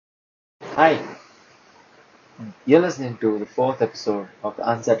Hi, you're listening to the fourth episode of the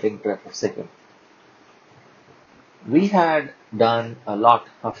unsettling trip of Sikkim. We had done a lot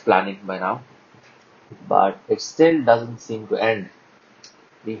of planning by now, but it still doesn't seem to end.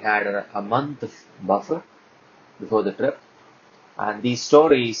 We had a month of buffer before the trip, and these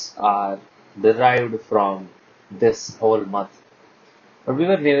stories are derived from this whole month. But we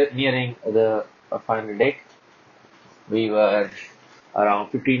were nearing the final date. We were around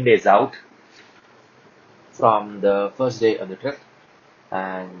 15 days out from the first day of the trip,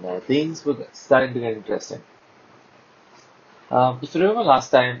 and things were starting to get interesting. If you remember last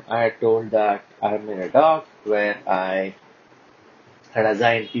time, I had told that I had made a doc where I had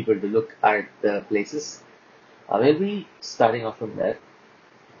assigned people to look at the places. We'll be starting off from there.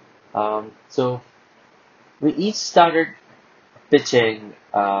 So we each started pitching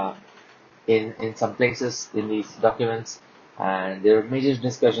in some places in these documents, and there were major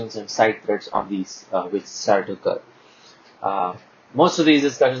discussions and side threads on these which started to occur. Uh, Most of these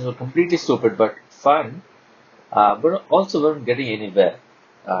discussions were completely stupid but fun, but also weren't getting anywhere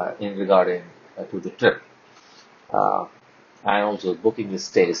in regarding to the trip. uh, and also booking the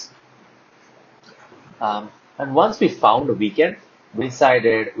stays. And once we found a weekend, we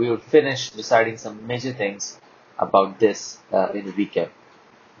decided we would finish deciding some major things about this in the weekend.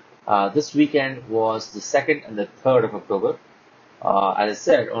 This weekend was the 2nd and the 3rd of October. As I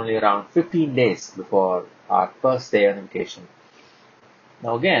said, only around 15 days before our first day on vacation.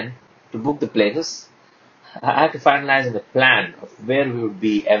 Now, again, to book the places, I had to finalize the plan of where we would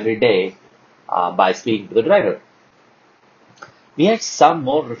be every day by speaking to the driver. We had some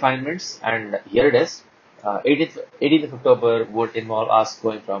more refinements, and here it is. 18th of October would involve us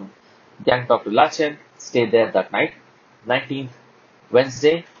going from Gangtok to Lachen, stay there that night. 19th,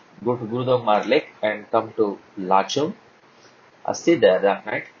 Wednesday, go to Gurudongmar Lake and come to Lachung, stay there that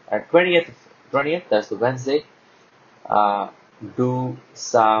night. And 20th, that's the Wednesday, uh, do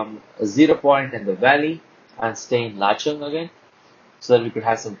some zero point in the valley and stay in Lachung again, so that we could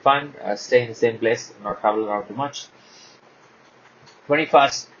have some fun, stay in the same place, not travel around too much.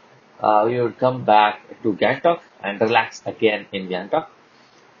 21st, we would come back to Gangtok and relax again in Gangtok.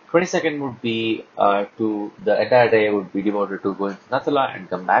 22nd would be to the entire day would be devoted to going to Nathala and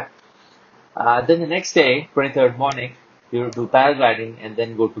come back. Then the next day, 23rd morning, we would do paragliding and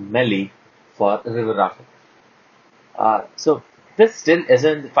then go to Melli for river rafting. So this still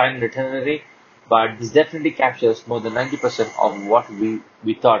isn't the final itinerary, but this definitely captures more than 90% of what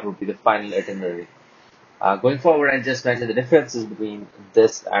we thought would be the final itinerary. Going forward, I'll just mention the differences between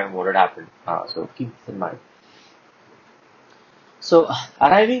this and what had happened. So keep this in mind. So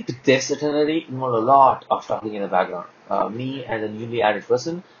arriving to this itinerary involved a lot of talking in the background. Me and the newly added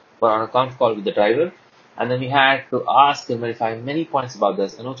person were on a conf call with the driver, and then we had to ask and verify many points about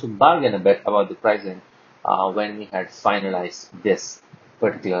this, and also bargain a bit about the pricing when we had finalized this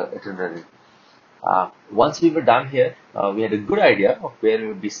particular itinerary. Once we were done here, we had a good idea of where we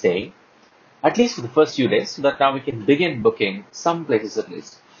would be staying, at least for the first few days, so that now we can begin booking some places at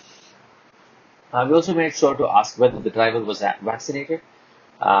least. We also made sure to ask whether the driver was vaccinated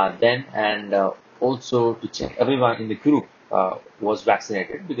then, and also to check everyone in the group was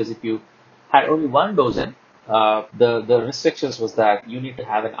vaccinated, because if you had only one dose in, the restrictions was that you need to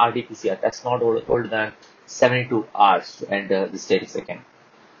have an RT-PCR test not older than 72 hours to enter the state again.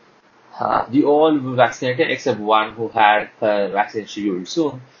 We all were vaccinated except one who had her vaccine scheduled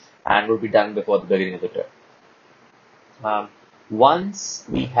soon and would be done before the beginning of the trip. Um, Once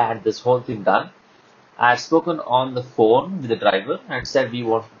we had this whole thing done, I had spoken on the phone with the driver and said we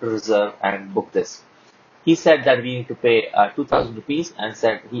wanted to reserve and book this. He said that we need to pay 2,000 rupees and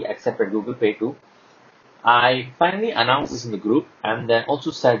said he accepted Google Pay too. I finally announced this in the group and then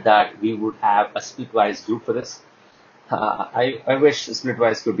also said that we would have a splitwise group for this. I wish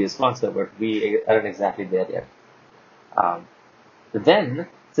splitwise could be a sponsor, but we aren't exactly there yet. Um, then,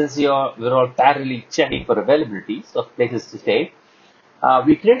 since we're all parallelly checking for availabilities of places to stay,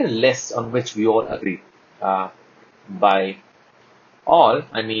 we created a list on which we all agreed. Uh, by all,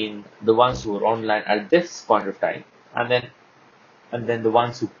 I mean the ones who were online at this point of time, and then the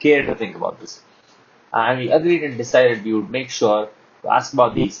ones who care to think about this. And we agreed and decided we would make sure to ask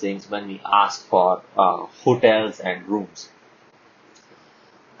about these things when we ask for hotels and rooms.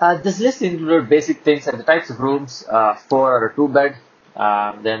 This list included basic things like the types of rooms, four or a two bed.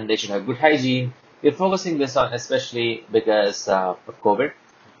 Then they should have good hygiene. We're focusing this on especially because of COVID,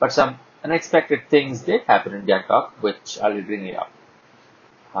 but some unexpected things did happen in Bangkok, which I'll be bringing up.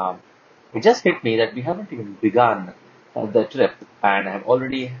 Um, it just hit me that we haven't even begun the trip, and I have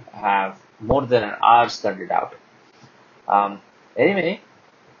already have more than an hour studied out. Um, anyway,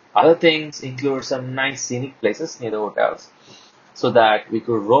 Other things include some nice scenic places near the hotels so that we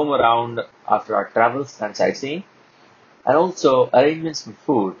could roam around after our travels and sightseeing, and also arrangements for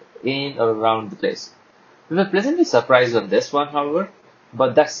food in or around the place. We were pleasantly surprised on this one, however,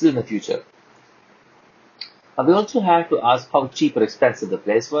 but that's still in the future. We also had to ask how cheap or expensive the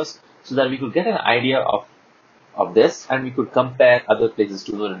place was so that we could get an idea of this and we could compare other places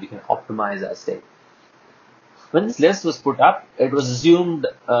too so that we can optimize our stay. When this list was put up, it was assumed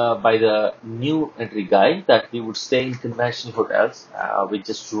by the new entry guide that we would stay in conventional hotels with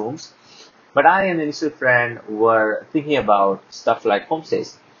just rooms. But I and an initial friend were thinking about stuff like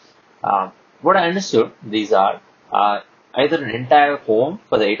homestays. Uh, what I understood these are either an entire home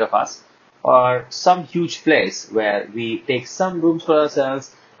for the eight of us or some huge place where we take some rooms for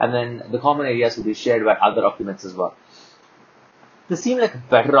ourselves and then the common areas will be shared by other occupants as well. This seemed like a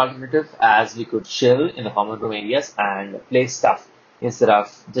better alternative as we could chill in the common room areas and play stuff instead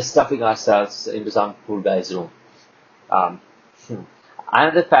of just stuffing ourselves into some cool guy's room. Um, hmm.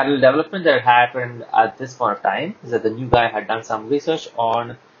 Another parallel development that happened at this point of time is that the new guy had done some research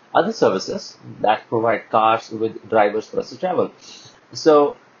on other services that provide cars with drivers for us to travel.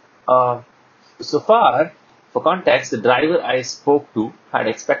 So, uh, so far, for context, the driver I spoke to had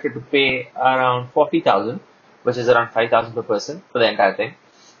expected to pay around 40,000, which is around 5,000 per person for the entire thing,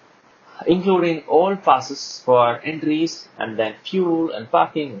 including all passes for entries and then fuel and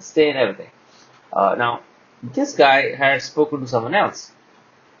parking and stay and everything. Now, this guy had spoken to someone else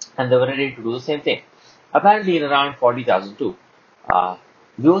and they were ready to do the same thing. Apparently, in around 40,000 too. Uh,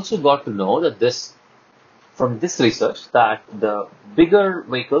 we also got to know that from this research, that the bigger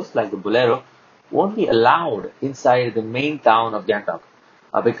vehicles like the Bolero won't be allowed inside the main town of Gangtok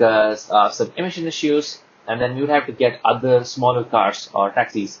because of some emission issues, and then we would have to get other smaller cars or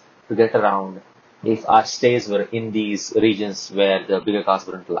taxis to get around if our stays were in these regions where the bigger cars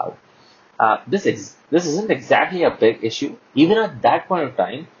weren't allowed. This isn't exactly a big issue, even at that point of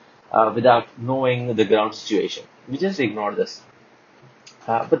time, without knowing the ground situation. We just ignored this.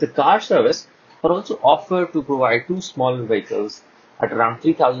 But the car service were also offered to provide two smaller vehicles at around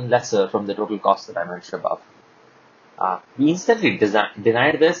 3,000 lesser from the total cost that I mentioned above. We instantly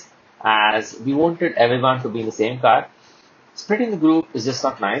denied this as we wanted everyone to be in the same car. Splitting the group is just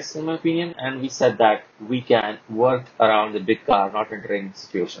not nice, in my opinion, and we said that we can work around the big car not entering the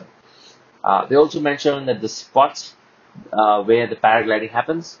situation. They also mentioned that the spots where the paragliding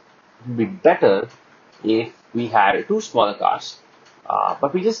happens would be better if we had two smaller cars.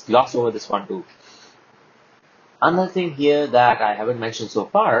 But we just glossed over this one too. Another thing here that I haven't mentioned so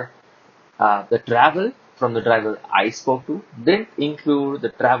far, the travel from the driver I spoke to didn't include the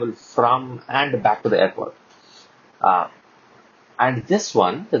travel from and back to the airport. Uh, and this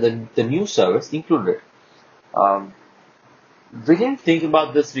one, the new service included it. Um, we didn't think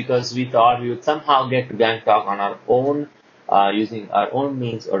about this because we thought we would somehow get to Bangkok on our own, using our own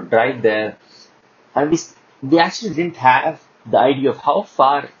means or drive there. And we actually didn't have the idea of how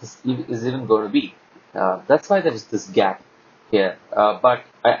far this is even going to be. That's why there is this gap here. But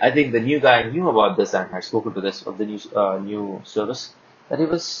I think the new guy knew about this and had spoken to this of the new service that he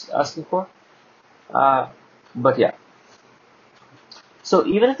was asking for. Uh, but yeah, so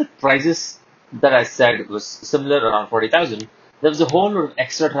even if the prices that I said was similar around 40,000, there was a whole lot of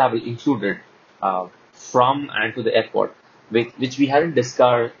extra travel included from and to the airport, which we hadn't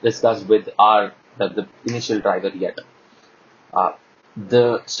discussed with the initial driver yet. Uh,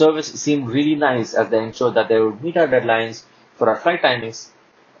 the service seemed really nice as they ensured that they would meet our deadlines for our flight timings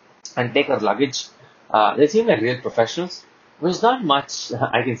and take our luggage. They seemed like real professionals. There's not much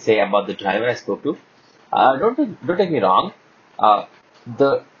I can say about the driver I spoke to. Don't take me wrong. Uh,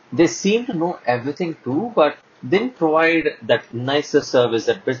 they seem to know everything too, but didn't provide that nicer service,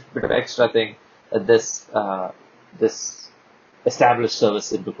 that bit of extra thing that this established service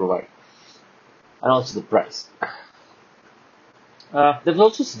seemed to provide, and also the price. There was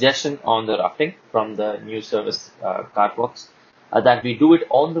also a suggestion on the rafting from the new service Cartworks that we do it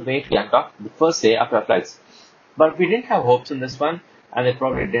on the way to Bangkok the first day after our flights. But we didn't have hopes on this one, and they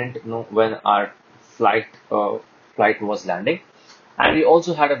probably didn't know when our flight was landing. And we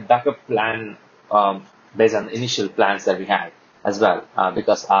also had a backup plan based on the initial plans that we had as well,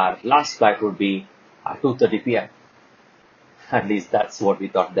 because our last flight would be at 2:30 p.m. At least that's what we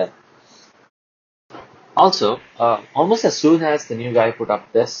thought then. Also, almost as soon as the new guy put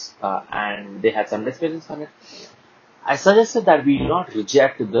up this and they had some discussions on it, I suggested that we not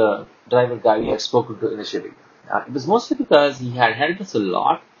reject the driver guy we had spoken to initially. It was mostly because he had helped us a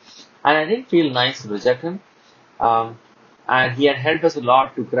lot, and I didn't feel nice to reject him. Um, and he had helped us a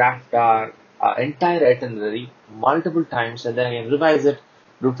lot to craft our entire itinerary multiple times and then again revise it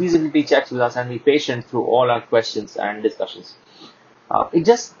do feasibility checks with us, and be patient through all our questions and discussions. It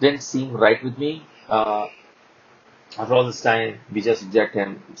just didn't seem right with me. After all this time, we just reject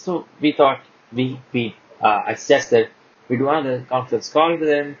him. So we thought I suggested we do another conference call with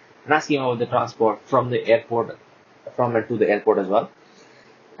him and ask him about the transport from the airport, from and to the airport as well.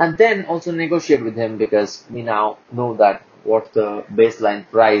 And then also negotiate with him because we now know that what the baseline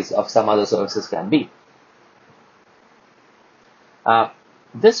price of some other services can be. Uh,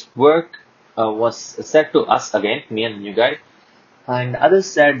 this work was said to us again, me and the new guy, and others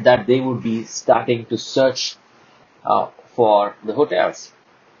said that they would be starting to search for the hotels.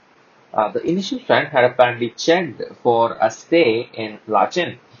 The initial friend had apparently checked for a stay in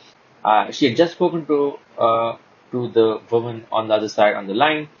Lachin. She had just spoken to the woman on the other side on the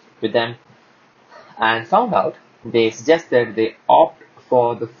line with them and found out they suggested they opt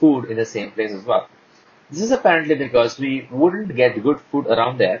for the food in the same place as well. This is apparently because we wouldn't get good food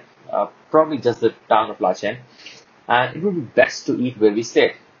around there, probably just the town of Lachen, and it would be best to eat where we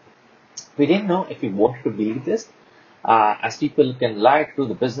stayed. We didn't know if we wanted to believe this, as people can lie to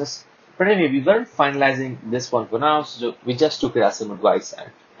the business. But anyway, we weren't finalizing this one for now, so we just took it as some advice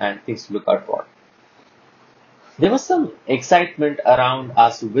and things to look out for. There was some excitement around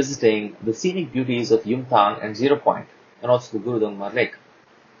us visiting the scenic beauties of Yumthang and Zero Point, and also the Gurudongmar Lake.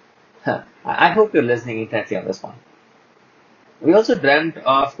 I hope you're listening intently on this one. We also dreamt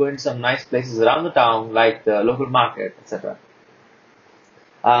of going to some nice places around the town, like the local market, etc.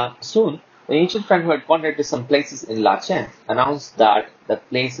 Soon, the ancient friend who had contacted some places in Lachen announced that the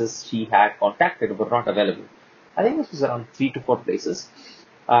places she had contacted were not available. I think this was around 3 to 4 places.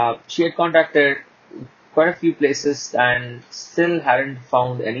 She had contacted quite a few places and still hadn't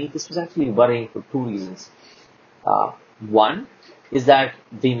found any. This was actually worrying for two reasons. One is that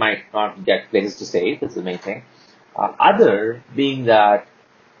we might not get places to stay, that's the main thing. Other being that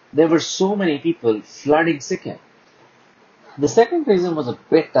there were so many people flooding Sikkim. The second reason was a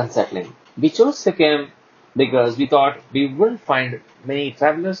bit unsettling. We chose Sikkim because we thought we wouldn't find many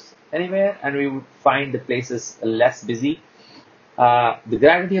travelers anywhere and we would find the places less busy. The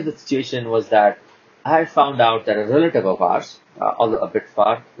gravity of the situation was that I had found out that a relative of ours, although a bit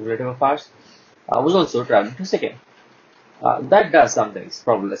far relative of ours, was also traveling to Sikkim. That does some things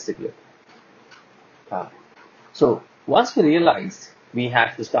probabilistically. Uh, so once we realized we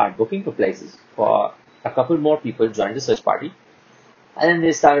had to start booking for places, for a couple more people joined the search party, and then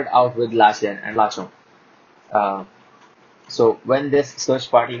they started out with Lachen and Lachong. Uh, so when this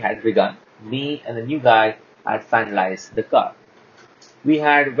search party had begun, me and the new guy had finalized the car. We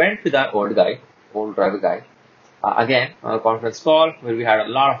had went with our old driver guy, again on a conference call where we had a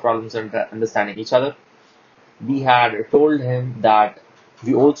lot of problems understanding each other. We had told him that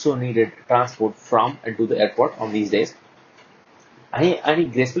we also needed transport from and to the airport on these days. And he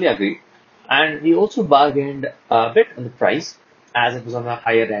gracefully agreed. And we also bargained a bit on the price as it was on the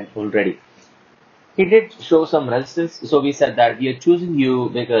higher end already. He did show some resistance, so we said that we are choosing you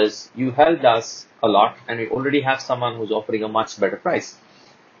because you helped us a lot and we already have someone who's offering a much better price.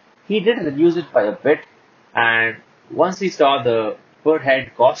 He did reduce it by a bit, and once we saw the per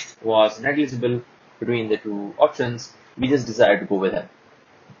head cost was negligible between the two options, we just decided to go with him.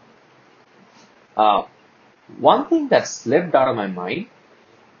 Uh, One thing that slipped out of my mind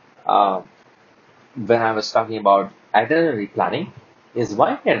uh, when I was talking about itinerary planning is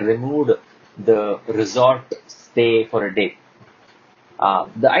why I had removed the resort stay for a day.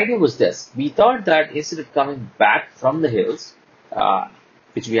 The idea was this. We thought that instead of coming back from the hills, uh,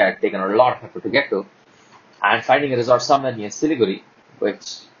 which we had taken a lot of effort to get to, and finding a resort somewhere near Siliguri,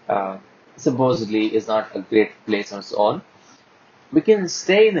 which supposedly is not a great place on its own, we can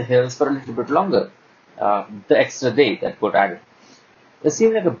stay in the hills for a little bit longer, the extra day that got added. It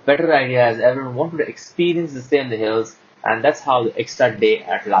seemed like a better idea as everyone wanted to experience the stay in the hills, and that's how the extra day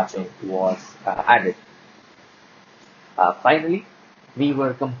at Lachung was added. Finally, we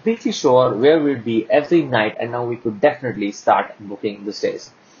were completely sure where we'd be every night, and now we could definitely start booking the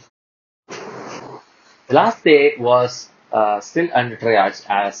stays. The last day was still under triage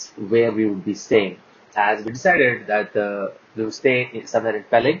as where we would be staying, as we decided that we would stay somewhere in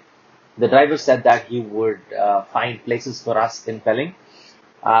Pelling. The driver said that he would find places for us in Pelling.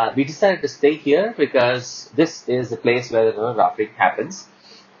 We decided to stay here because this is the place where the river rafting happens,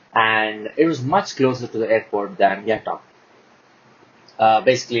 and it was much closer to the airport than Yatong.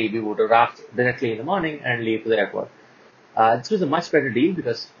 Basically, we would raft directly in the morning and leave to the airport. This was a much better deal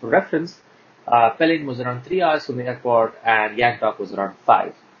because, for reference, Pelling was around 3 hours from the airport and Gangtok was around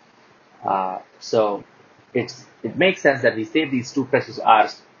 5. So it makes sense that we save these two precious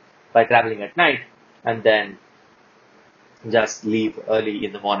hours by traveling at night and then just leave early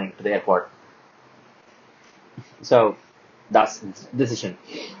in the morning to the airport. So that's the decision.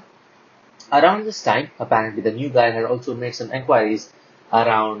 Around this time, apparently the new guy had also made some enquiries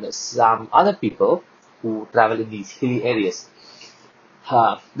around some other people who travel in these hilly areas.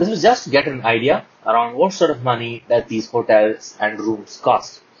 This was just to get an idea around what sort of money that these hotels and rooms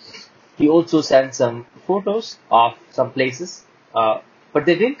cost. He also sent some photos of some places, but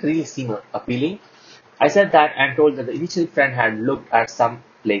they didn't really seem appealing. I said that and told that the initial friend had looked at some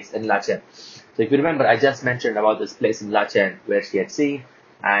place in Lachen. So if you remember, I just mentioned about this place in Lachen where she had seen,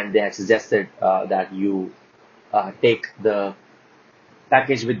 and they had suggested that you take the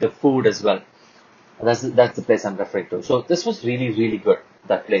package with the food as well. That's the place I'm referring to. So this was really good.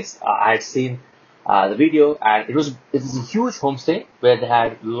 That place. I had seen the video, and it was a huge homestay where they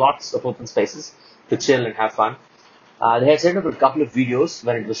had lots of open spaces to chill and have fun. They had set up a couple of videos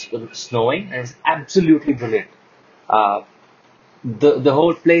when it was snowing, and it was absolutely brilliant. Uh, the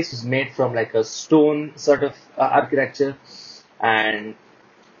whole place was made from like a stone sort of architecture, and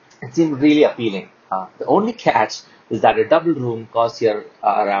it seemed really appealing. The only catch is that a double room costs here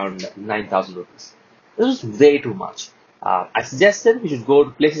around 9,000 rupees. This was way too much. I suggested we should go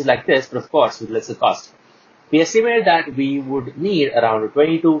to places like this, but of course with lesser cost. We estimated that we would need around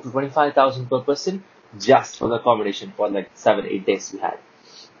 22 to 25,000 per person just for the accommodation for like 7 8 days we had,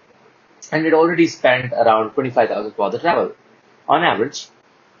 and we'd already spent around 25,000 for the travel. On average,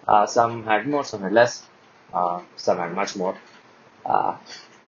 some had more, some had less, some had much more. Uh,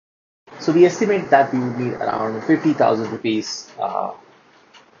 so we estimate that we would need around 50,000 rupees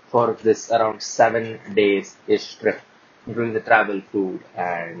for this around 7 days ish trip, including the travel, food,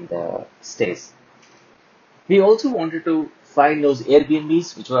 and stays. We also wanted to find those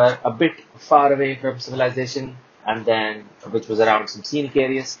Airbnbs which were a bit far away from civilization and then which was around some scenic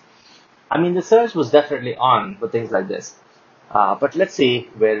areas. I mean, the search was definitely on for things like this. But let's see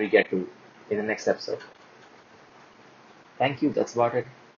where we get to in the next episode. Thank you. That's about it.